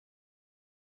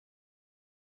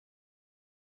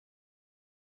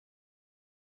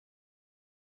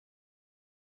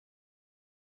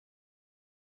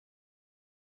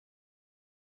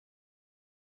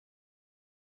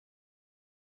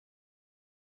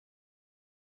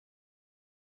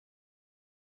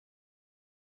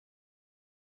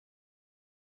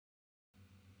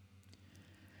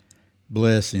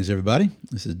Blessings, everybody.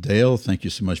 This is Dale. Thank you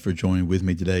so much for joining with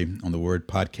me today on the Word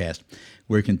Podcast.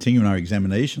 We're continuing our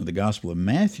examination of the Gospel of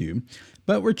Matthew,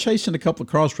 but we're chasing a couple of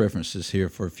cross references here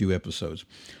for a few episodes.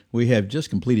 We have just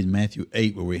completed Matthew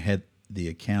 8, where we had the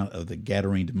account of the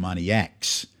Gadarene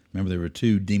demoniacs. Remember, there were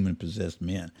two demon-possessed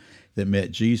men that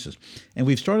met Jesus. And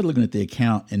we've started looking at the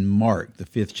account in Mark, the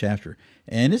 5th chapter.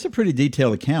 And it's a pretty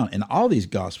detailed account in all these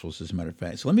Gospels, as a matter of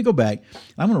fact. So let me go back.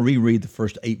 I'm going to reread the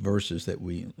first 8 verses that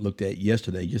we looked at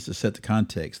yesterday just to set the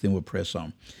context. Then we'll press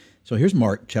on. So here's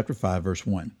Mark chapter 5, verse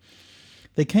 1.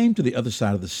 They came to the other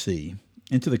side of the sea,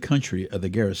 into the country of the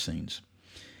Gerasenes.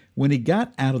 When he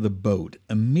got out of the boat,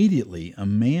 immediately a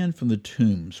man from the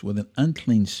tombs with an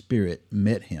unclean spirit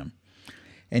met him.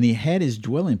 And he had his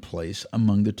dwelling place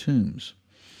among the tombs.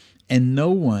 And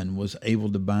no one was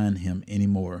able to bind him any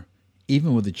more,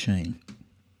 even with a chain,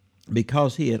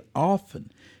 because he had often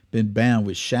been bound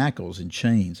with shackles and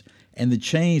chains, and the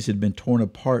chains had been torn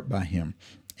apart by him,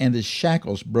 and the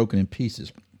shackles broken in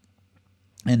pieces.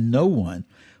 And no one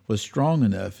was strong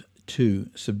enough to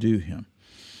subdue him.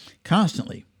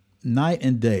 Constantly, night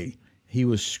and day, he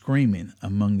was screaming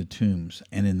among the tombs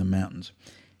and in the mountains,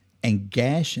 and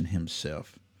gashing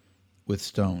himself with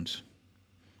stones.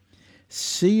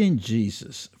 Seeing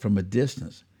Jesus from a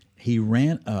distance, he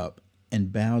ran up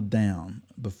and bowed down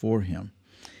before him,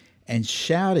 and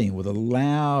shouting with a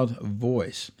loud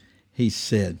voice, he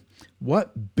said,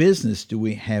 "What business do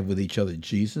we have with each other,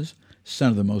 Jesus,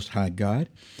 Son of the Most High God?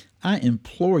 I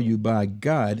implore you by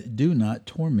God, do not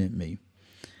torment me."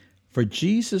 For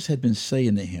Jesus had been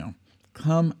saying to him,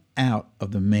 "Come out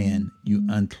of the man, you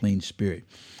unclean spirit."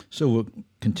 So we'll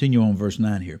continue on verse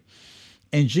 9 here.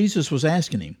 And Jesus was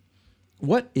asking him,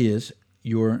 "What is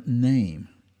your name?"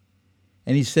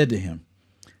 And he said to him,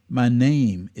 "My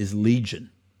name is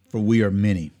Legion, for we are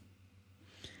many."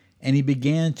 And he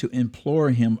began to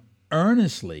implore him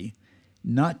earnestly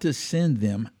not to send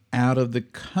them out of the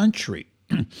country.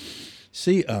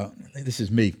 See, this is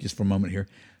me just for a moment here.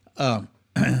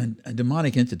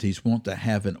 Demonic entities want to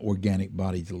have an organic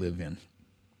body to live in,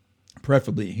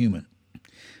 preferably a human.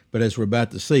 But as we're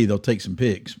about to see, they'll take some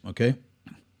pigs, okay?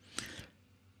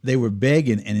 They were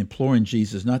begging and imploring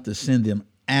Jesus not to send them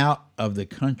out of the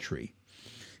country.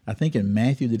 I think in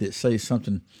Matthew, did it say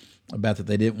something about that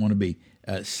they didn't want to be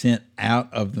sent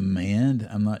out of the man?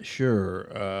 I'm not sure.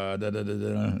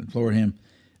 Implored him.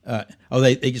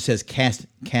 They just says cast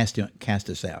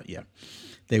us out. Yeah,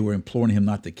 they were imploring him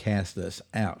not to cast us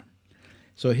out.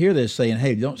 So here they're saying,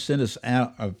 "Hey, don't send us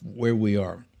out of where we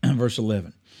are." Verse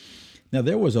 11. Now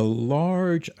there was a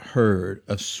large herd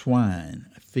of swine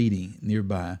feeding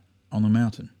nearby on the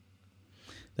mountain.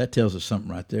 That tells us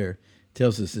something right there. It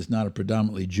tells us it's not a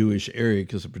predominantly Jewish area,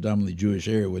 because a predominantly Jewish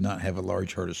area would not have a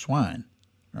large herd of swine.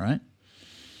 All right?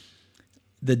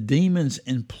 The demons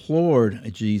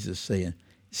implored Jesus, saying,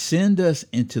 "Send us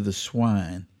into the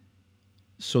swine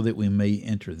so that we may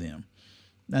enter them."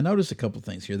 Now notice a couple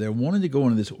things here. They're wanting to go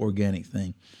into this organic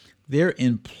thing. They're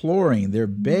imploring, they're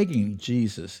begging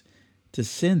Jesus to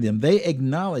send them. They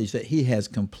acknowledge that he has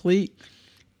complete,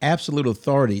 absolute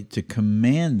authority to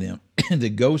command them to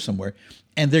go somewhere,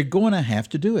 and they're going to have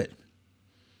to do it.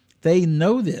 They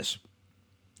know this,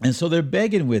 and so they're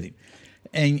begging with him.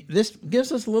 And this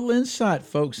gives us a little insight,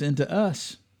 folks, into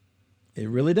us. It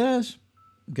really does,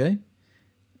 okay?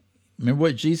 Remember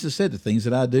what Jesus said, "The things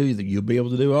that I do, that you'll be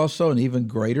able to do also, and even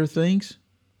greater things,"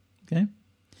 okay?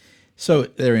 So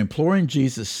they're imploring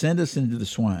Jesus, "Send us into the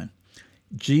swine."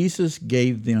 Jesus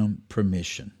gave them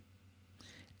permission.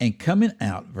 And coming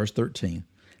out, verse 13,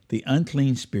 the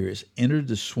unclean spirits entered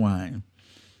the swine,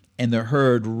 and the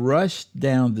herd rushed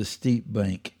down the steep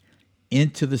bank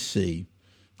into the sea,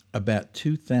 about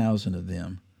 2,000 of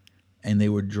them, and they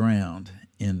were drowned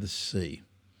in the sea.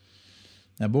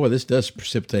 Now, boy, this does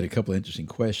precipitate a couple of interesting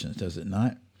questions, does it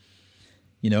not?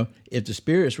 You know, if the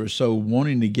spirits were so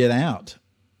wanting to get out,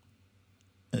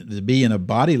 to be in a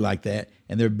body like that,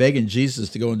 and they're begging Jesus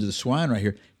to go into the swine right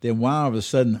here, then why all of a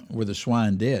sudden were the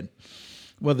swine dead?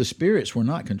 Well, the spirits were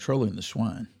not controlling the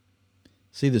swine.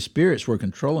 See, the spirits were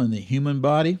controlling the human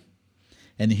body,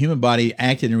 and the human body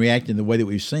acted and reacted in the way that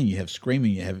we've seen. You have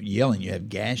screaming, you have yelling, you have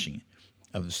gashing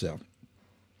of the self.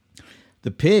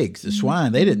 The pigs, the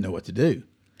swine, they didn't know what to do.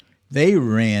 They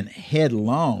ran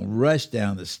headlong, rushed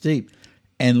down the steep,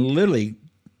 and literally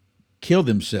killed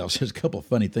themselves. There's a couple of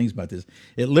funny things about this.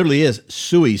 It literally is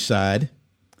suicide.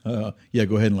 Yeah,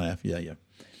 go ahead and laugh. Yeah.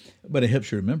 But it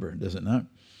helps you remember, does it not?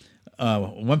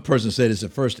 One person said it's the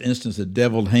first instance of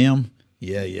deviled ham.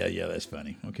 Yeah, that's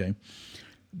funny. Okay.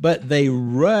 But they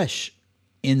rush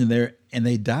into there and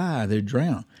they die. They're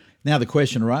drowned. Now the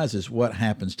question arises, what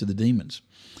happens to the demons?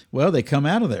 Well, they come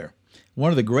out of there. One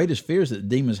of the greatest fears that the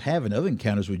demons have in other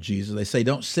encounters with Jesus, they say,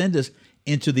 don't send us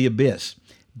into the abyss.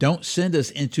 Don't send us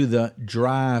into the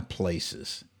dry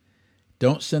places.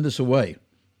 Don't send us away.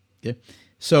 Okay?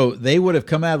 So they would have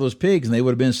come out of those pigs and they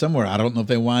would have been somewhere. I don't know if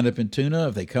they wind up in tuna,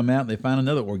 if they come out and they find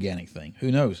another organic thing.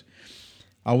 Who knows?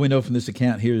 All we know from this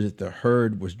account here is that the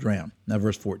herd was drowned. Now,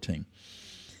 verse 14.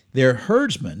 Their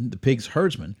herdsmen, the pigs'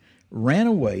 herdsmen, ran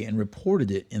away and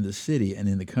reported it in the city and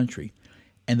in the country.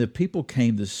 And the people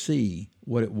came to see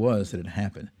what it was that had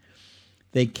happened.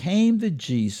 They came to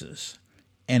Jesus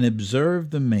and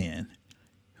observed the man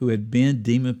who had been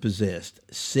demon-possessed,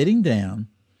 sitting down,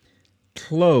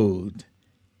 clothed,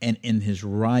 and in his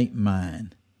right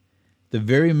mind, the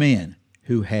very man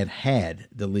who had had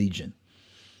the legion.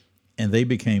 And they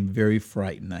became very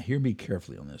frightened. Now, hear me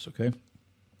carefully on this, okay?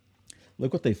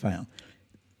 Look what they found.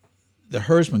 The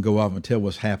herdsmen go off and tell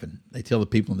what's happened. They tell the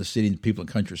people in the city and the people in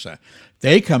the countryside.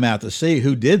 They come out to see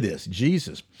who did this,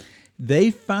 Jesus.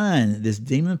 They find this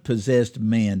demon-possessed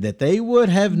man that they would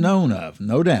have known of,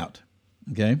 no doubt,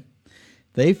 okay?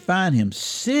 They find him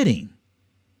sitting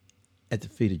at the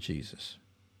feet of Jesus.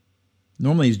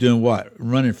 Normally he's doing what?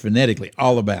 Running frenetically,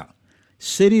 all about.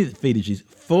 Sitting at the feet of Jesus,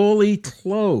 fully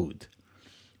clothed.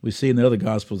 We see in the other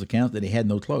Gospels account that he had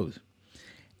no clothes.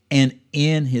 And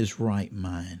in his right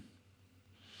mind.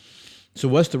 So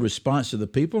what's the response to the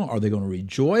people? Are they going to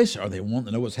rejoice? Are they wanting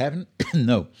to know what's happening?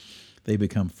 No, they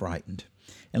become frightened.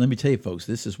 And let me tell you, folks,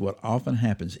 this is what often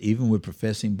happens, even with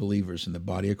professing believers in the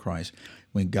body of Christ,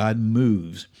 when God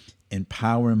moves in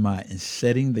power and might and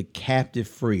setting the captive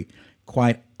free.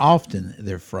 Quite often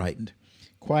they're frightened.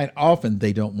 Quite often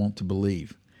they don't want to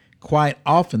believe. Quite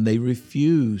often they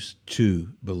refuse to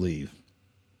believe.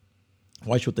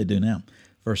 Watch what they do now.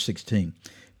 Verse 16.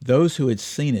 Those who had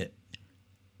seen it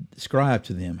described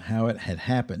to them how it had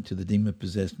happened to the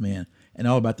demon-possessed man and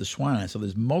all about the swine. So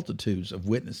there's multitudes of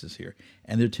witnesses here.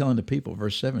 And they're telling the people,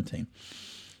 verse 17.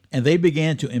 And they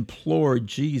began to implore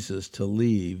Jesus to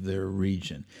leave their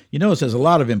region. You notice there's a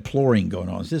lot of imploring going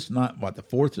on. Is this not, the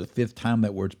fourth or fifth time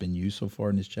that word's been used so far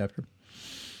in this chapter?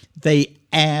 They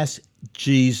asked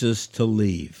Jesus to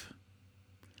leave.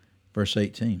 Verse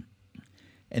 18.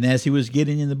 And as he was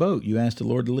getting in the boat, you ask the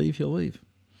Lord to leave, he'll leave.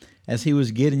 As he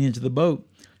was getting into the boat,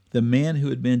 the man who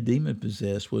had been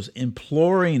demon-possessed was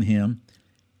imploring him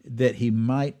that he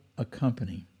might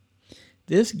accompany.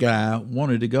 This guy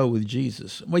wanted to go with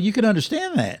Jesus. Well, you can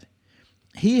understand that.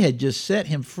 He had just set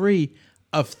him free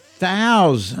of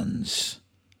thousands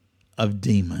of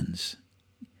demons.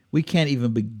 We can't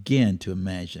even begin to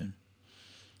imagine.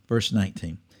 Verse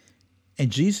 19.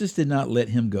 And Jesus did not let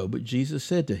him go, but Jesus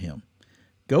said to him,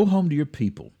 go home to your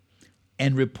people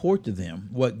and report to them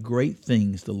what great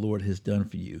things the Lord has done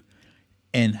for you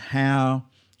and how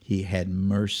he had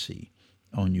mercy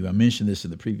on you. I mentioned this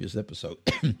in the previous episode.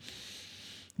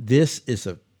 This is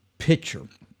a picture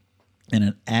and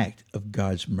an act of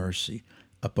God's mercy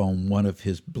upon one of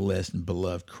his blessed and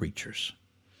beloved creatures.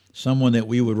 Someone that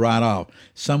we would write off,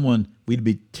 someone we'd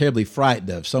be terribly frightened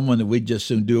of, someone that we'd just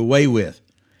soon do away with.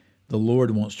 The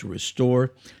Lord wants to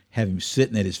restore, have him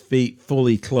sitting at his feet,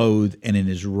 fully clothed and in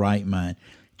his right mind.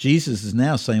 Jesus is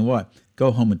now saying what?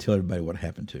 Go home and tell everybody what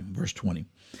happened to him. Verse 20.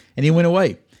 And he went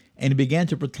away, and he began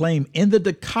to proclaim in the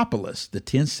Decapolis, the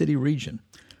 10-city region,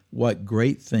 what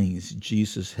great things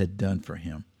Jesus had done for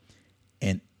him.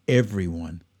 And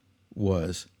everyone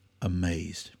was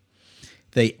amazed.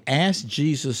 They asked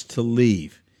Jesus to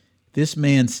leave. This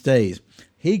man stays.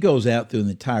 He goes out through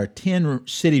the entire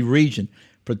 10-city region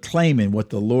proclaiming what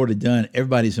the Lord had done.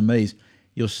 Everybody's amazed.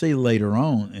 You'll see later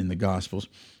on in the Gospels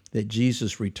that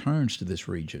Jesus returns to this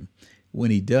region.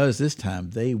 When he does this time,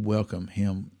 they welcome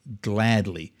him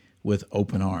gladly with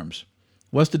open arms.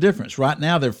 What's the difference? Right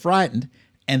now they're frightened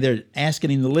and they're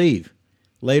asking him to leave.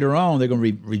 Later on, they're going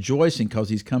to be rejoicing because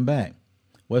he's come back.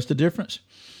 What's the difference?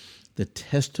 The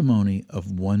testimony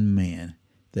of one man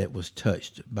that was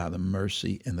touched by the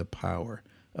mercy and the power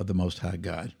of the Most High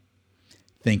God.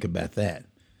 Think about that.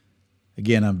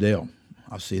 Again, I'm Dale.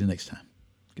 I'll see you the next time.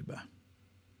 Goodbye.